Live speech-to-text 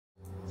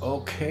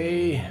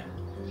Okay,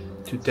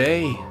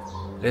 today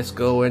let's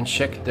go and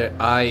check the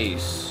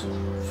eyes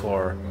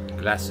for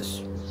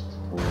glasses.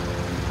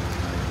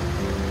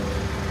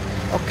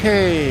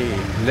 Okay,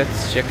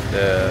 let's check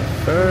the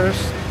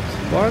first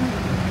one,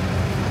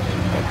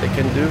 what they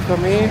can do for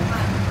me.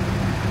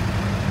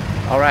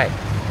 Alright.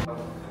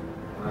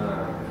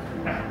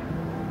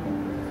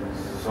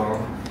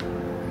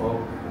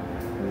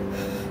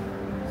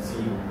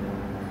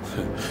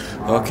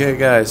 Okay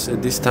guys,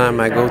 this time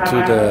I go to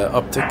the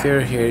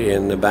optiker here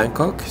in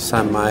Bangkok,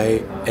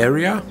 Samai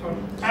area.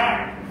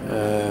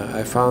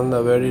 I found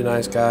a very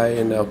nice guy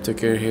in the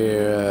optiker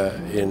here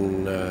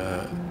in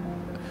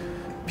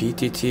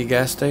PTT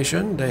gas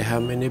station. They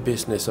have many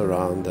business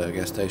around the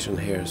gas station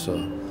here, so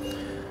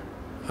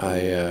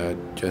I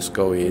just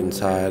go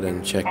inside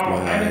and check my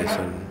eyes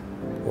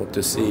and want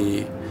to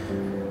see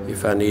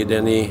if I need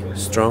any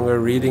stronger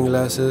reading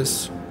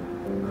glasses.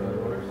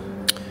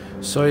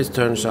 So it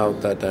turns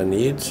out that I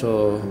need,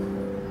 so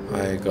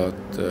I got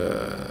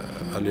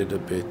a little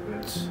bit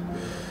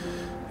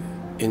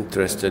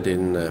interested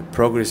in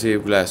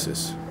progressive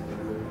glasses,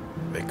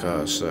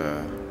 because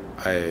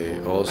I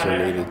also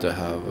needed to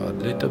have a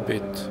little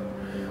bit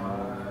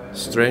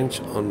strength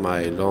on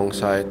my long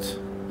sight.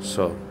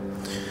 So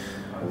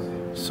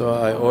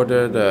I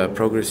ordered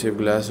progressive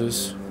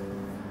glasses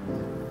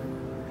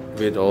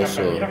with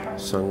also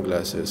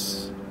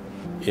sunglasses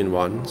in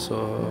one.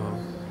 So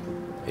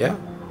yeah,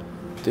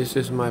 this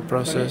is my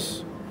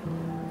process,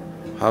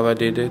 how I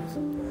did it,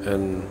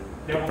 and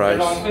the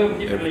price,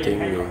 everything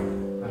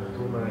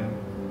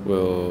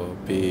will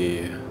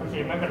be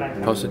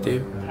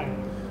positive.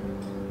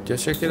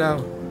 Just check it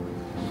out.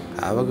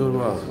 Have a good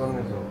one.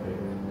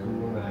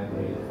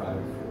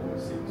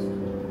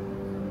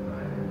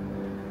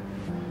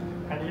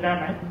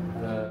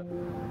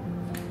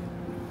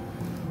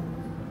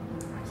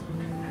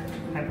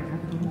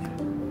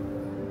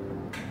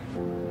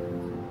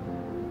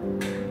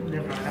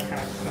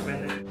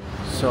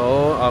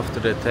 So after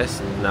the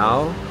test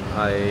now,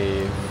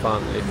 I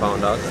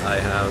found out I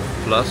have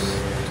plus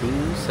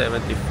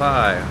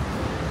 275.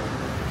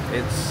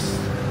 It's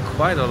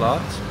quite a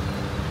lot,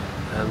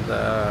 and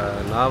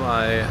now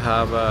I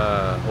have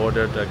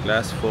ordered a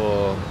glass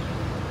for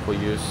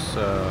use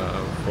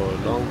for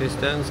long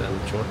distance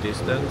and short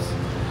distance,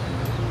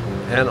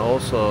 and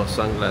also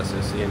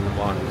sunglasses in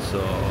one.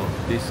 So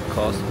this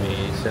cost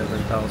me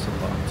 7,000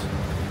 baht,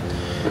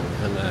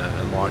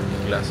 and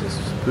market glasses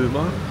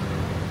Puma.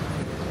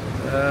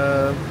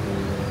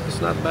 It's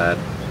not bad,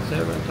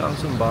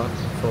 7,000 baht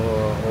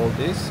for all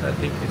this. I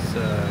think it's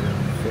a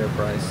fair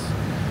price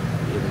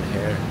even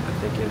here. I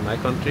think in my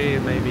country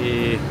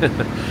maybe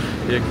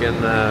you can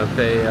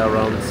pay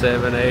around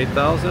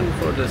 7,000-8,000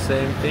 for the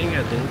same thing,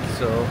 I think.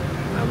 So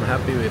I'm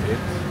happy with it.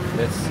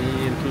 Let's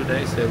see, in 2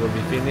 days they will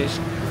be finished.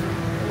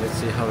 Let's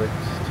see how it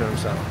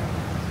turns out.